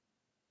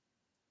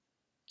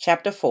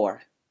Chapter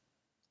 4.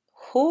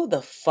 Who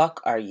the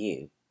fuck are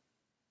you?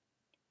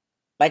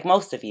 Like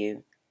most of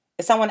you,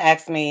 if someone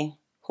asks me,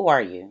 who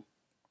are you?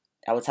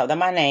 I will tell them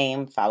my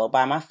name, followed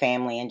by my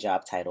family and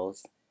job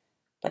titles.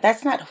 But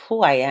that's not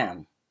who I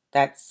am.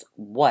 That's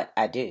what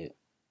I do.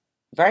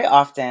 Very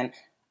often,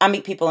 I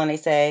meet people and they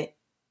say,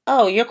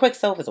 oh, you're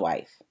Quicksilver's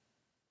wife.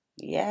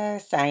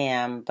 Yes, I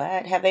am,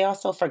 but have they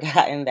also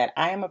forgotten that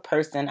I am a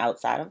person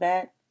outside of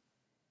that?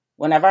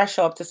 Whenever I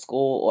show up to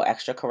school or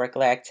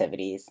extracurricular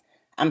activities,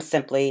 I'm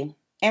simply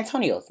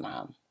Antonio's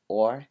mom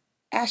or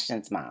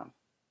Ashton's mom.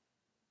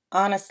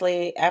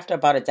 Honestly, after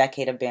about a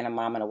decade of being a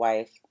mom and a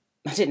wife,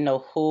 I didn't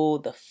know who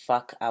the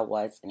fuck I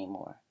was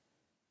anymore.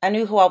 I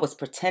knew who I was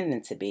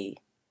pretending to be,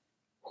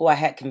 who I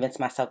had convinced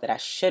myself that I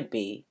should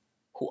be,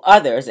 who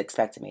others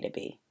expected me to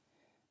be.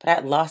 But I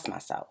had lost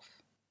myself.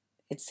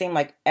 It seemed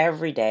like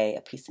every day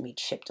a piece of me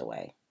chipped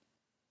away.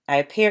 I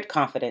appeared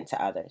confident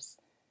to others,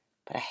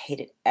 but I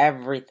hated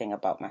everything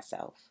about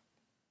myself.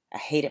 I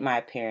hated my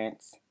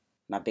appearance,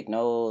 my big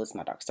nose,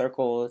 my dark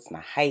circles,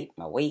 my height,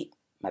 my weight,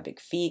 my big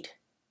feet,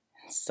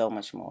 and so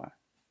much more.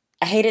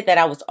 I hated that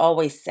I was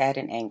always sad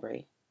and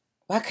angry.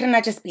 Why couldn't I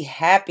just be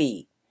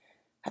happy?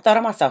 I thought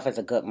of myself as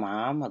a good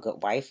mom, a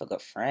good wife, a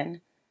good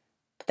friend,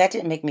 but that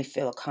didn't make me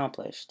feel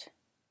accomplished.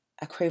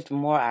 I craved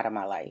more out of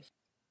my life.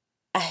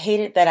 I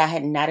hated that I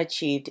had not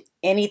achieved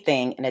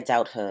anything in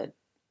adulthood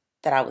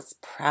that I was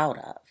proud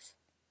of.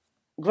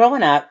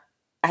 Growing up,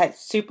 I had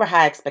super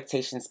high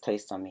expectations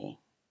placed on me.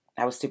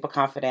 I was super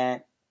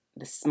confident,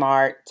 the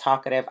smart,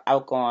 talkative,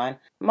 outgoing,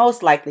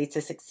 most likely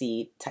to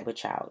succeed type of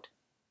child.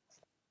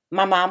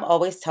 My mom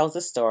always tells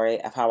a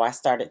story of how I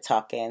started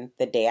talking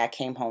the day I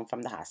came home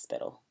from the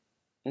hospital.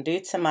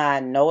 Due to my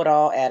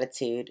know-it-all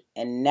attitude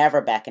and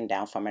never backing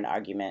down from an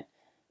argument,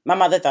 my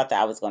mother thought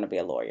that I was going to be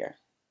a lawyer.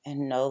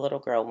 And no little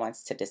girl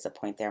wants to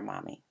disappoint their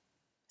mommy.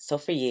 So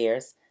for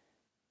years,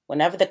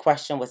 whenever the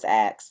question was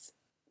asked,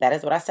 that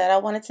is what I said I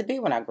wanted to be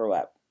when I grew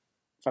up.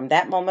 From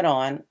that moment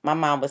on, my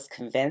mom was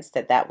convinced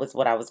that that was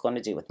what I was going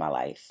to do with my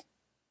life.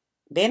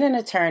 Being an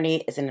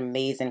attorney is an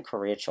amazing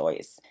career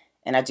choice,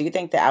 and I do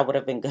think that I would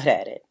have been good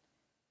at it.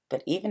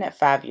 But even at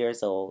 5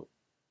 years old,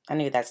 I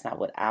knew that's not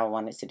what I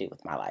wanted to do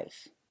with my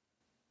life.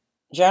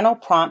 Journal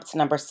prompt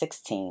number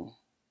 16.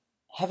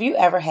 Have you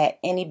ever had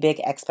any big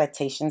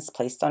expectations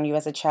placed on you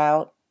as a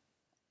child?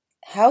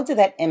 How did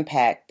that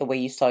impact the way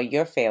you saw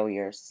your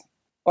failures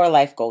or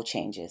life goal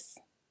changes?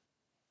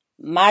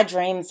 My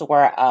dreams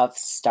were of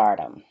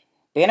stardom.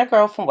 Being a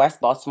girl from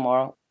West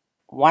Baltimore,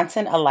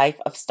 wanting a life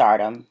of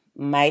stardom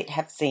might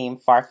have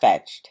seemed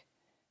far-fetched,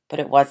 but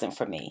it wasn't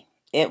for me.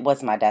 It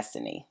was my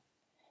destiny.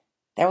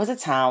 There was a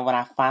time when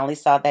I finally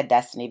saw that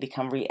destiny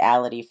become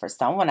reality for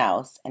someone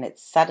else, and it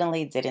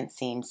suddenly didn't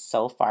seem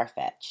so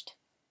far-fetched.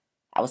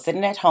 I was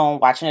sitting at home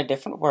watching A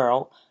Different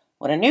World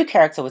when a new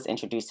character was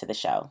introduced to the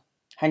show.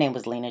 Her name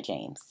was Lena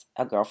James,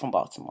 a girl from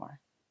Baltimore.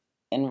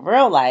 In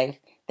real life,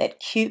 that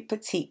cute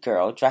petite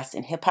girl dressed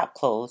in hip-hop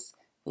clothes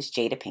was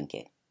Jada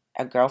Pinkett,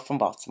 a girl from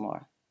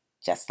Baltimore,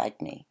 just like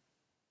me.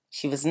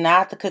 She was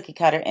not the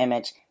cookie-cutter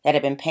image that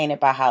had been painted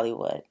by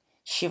Hollywood.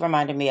 She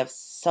reminded me of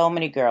so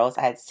many girls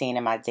I had seen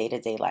in my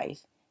day-to-day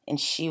life, and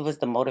she was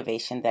the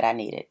motivation that I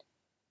needed.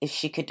 If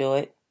she could do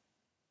it,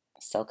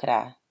 so could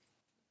I.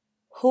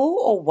 Who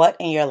or what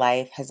in your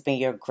life has been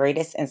your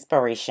greatest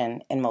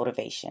inspiration and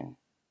motivation?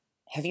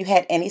 Have you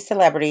had any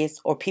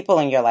celebrities or people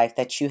in your life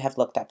that you have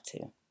looked up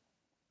to?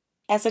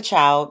 As a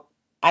child,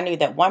 I knew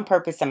that one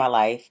purpose in my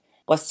life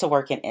was to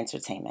work in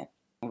entertainment.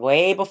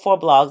 Way before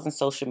blogs and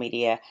social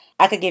media,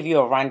 I could give you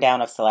a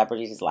rundown of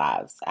celebrities'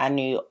 lives. I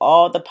knew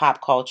all the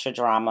pop culture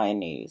drama and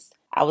news.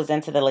 I was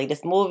into the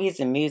latest movies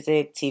and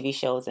music, TV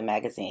shows, and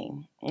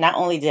magazines. Not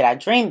only did I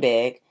dream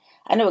big,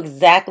 I knew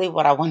exactly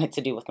what I wanted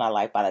to do with my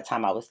life by the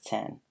time I was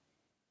 10.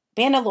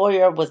 Being a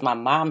lawyer was my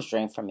mom's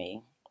dream for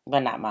me, but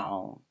not my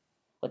own.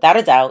 Without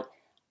a doubt,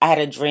 I had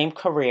a dream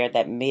career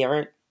that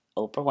mirrored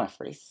Oprah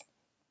Winfrey's.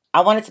 I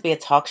wanted to be a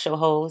talk show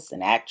host,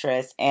 an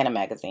actress, and a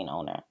magazine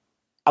owner.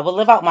 I would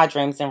live out my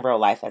dreams in real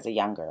life as a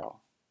young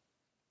girl.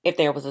 If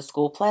there was a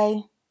school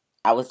play,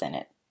 I was in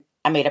it.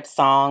 I made up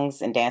songs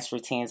and dance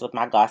routines with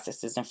my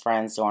god-sisters and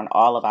friends during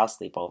all of our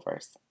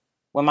sleepovers.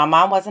 When my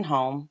mom wasn't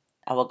home,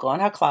 I would go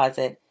in her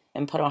closet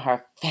and put on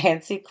her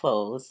fancy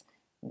clothes,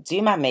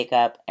 do my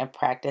makeup, and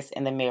practice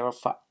in the mirror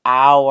for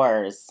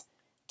hours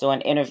doing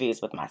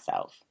interviews with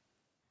myself.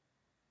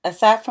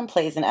 Aside from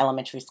plays in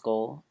elementary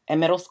school, in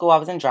middle school I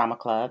was in drama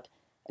club,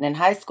 and in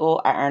high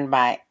school I earned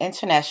my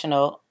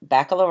International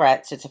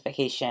Baccalaureate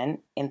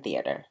certification in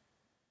theater.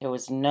 There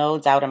was no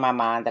doubt in my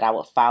mind that I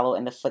would follow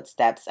in the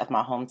footsteps of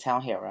my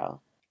hometown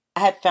hero.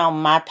 I had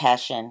found my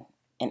passion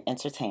in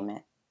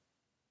entertainment.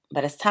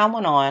 But as time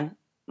went on,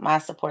 my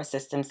support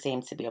system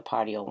seemed to be a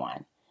party of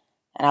one,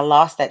 and I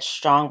lost that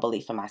strong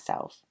belief in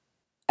myself.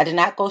 I did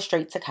not go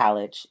straight to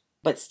college,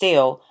 but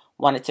still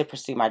wanted to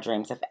pursue my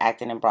dreams of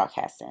acting and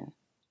broadcasting.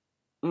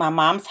 My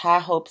mom's high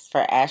hopes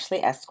for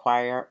Ashley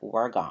Esquire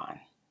were gone.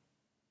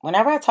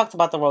 Whenever I talked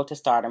about the road to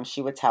stardom, she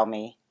would tell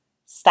me,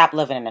 stop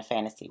living in a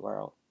fantasy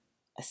world.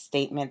 A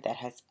statement that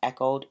has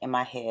echoed in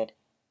my head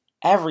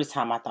every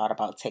time I thought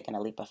about taking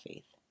a leap of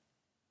faith.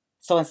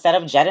 So instead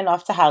of jetting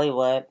off to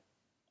Hollywood,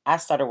 I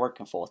started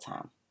working full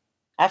time.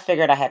 I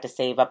figured I had to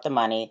save up the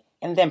money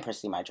and then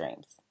pursue my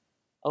dreams.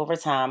 Over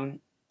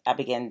time, I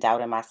began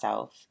doubting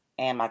myself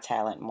and my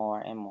talent more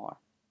and more.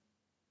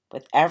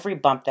 With every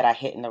bump that I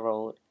hit in the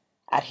road,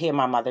 I'd hear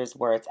my mother's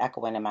words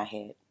echoing in my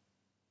head.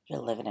 You're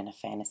living in a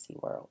fantasy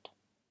world.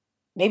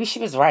 Maybe she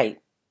was right.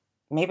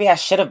 Maybe I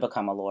should have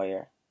become a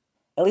lawyer.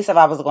 At least if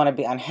I was going to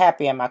be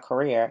unhappy in my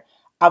career,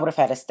 I would have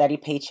had a steady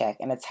paycheck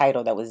and a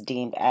title that was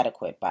deemed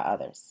adequate by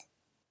others.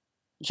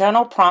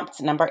 Journal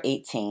prompt number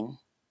 18.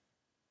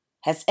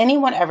 Has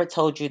anyone ever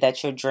told you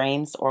that your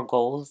dreams or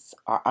goals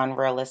are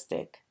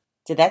unrealistic?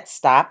 Did that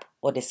stop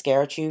or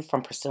discourage you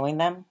from pursuing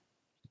them?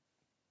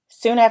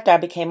 Soon after I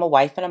became a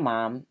wife and a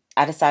mom,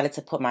 I decided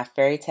to put my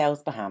fairy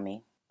tales behind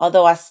me.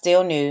 Although I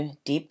still knew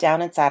deep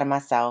down inside of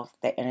myself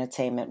that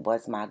entertainment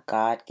was my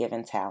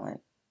God-given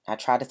talent, I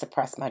tried to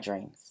suppress my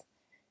dreams.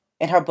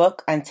 In her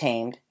book,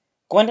 Untamed,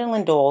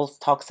 Gwendolyn Doles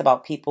talks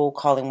about people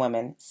calling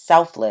women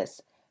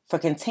selfless for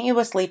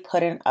continuously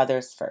putting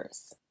others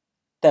first.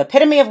 The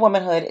epitome of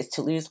womanhood is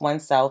to lose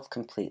oneself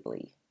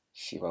completely,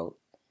 she wrote.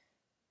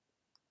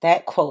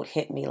 That quote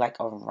hit me like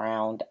a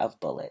round of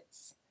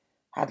bullets.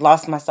 I'd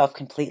lost myself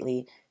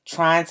completely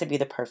trying to be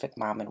the perfect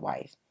mom and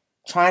wife,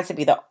 trying to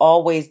be the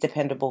always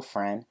dependable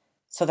friend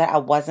so that I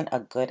wasn't a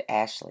good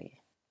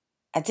Ashley.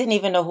 I didn't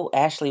even know who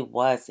Ashley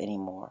was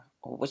anymore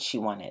or what she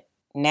wanted.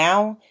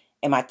 Now,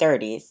 in my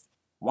 30s,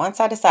 once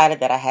I decided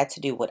that I had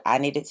to do what I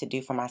needed to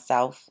do for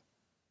myself,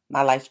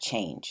 my life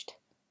changed.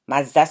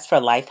 My zest for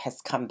life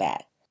has come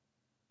back.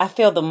 I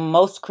feel the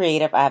most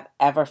creative I've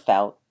ever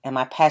felt, and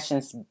my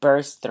passions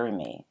burst through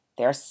me.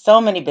 There are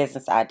so many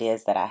business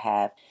ideas that I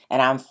have,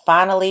 and I'm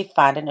finally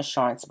finding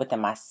assurance within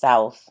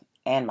myself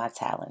and my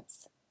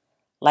talents.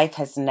 Life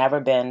has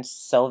never been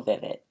so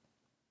vivid.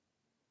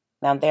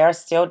 Now, there are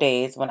still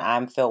days when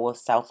I'm filled with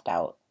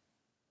self-doubt,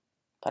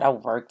 but I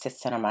work to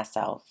center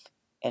myself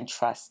and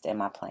trust in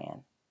my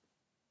plan.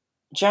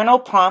 Journal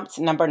prompt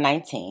number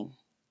 19.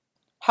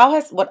 How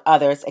has what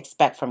others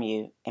expect from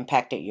you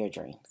impacted your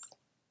dreams?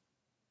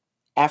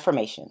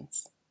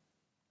 Affirmations.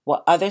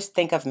 What others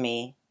think of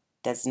me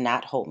does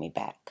not hold me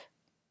back.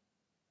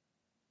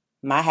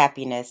 My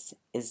happiness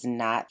is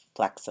not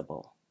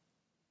flexible.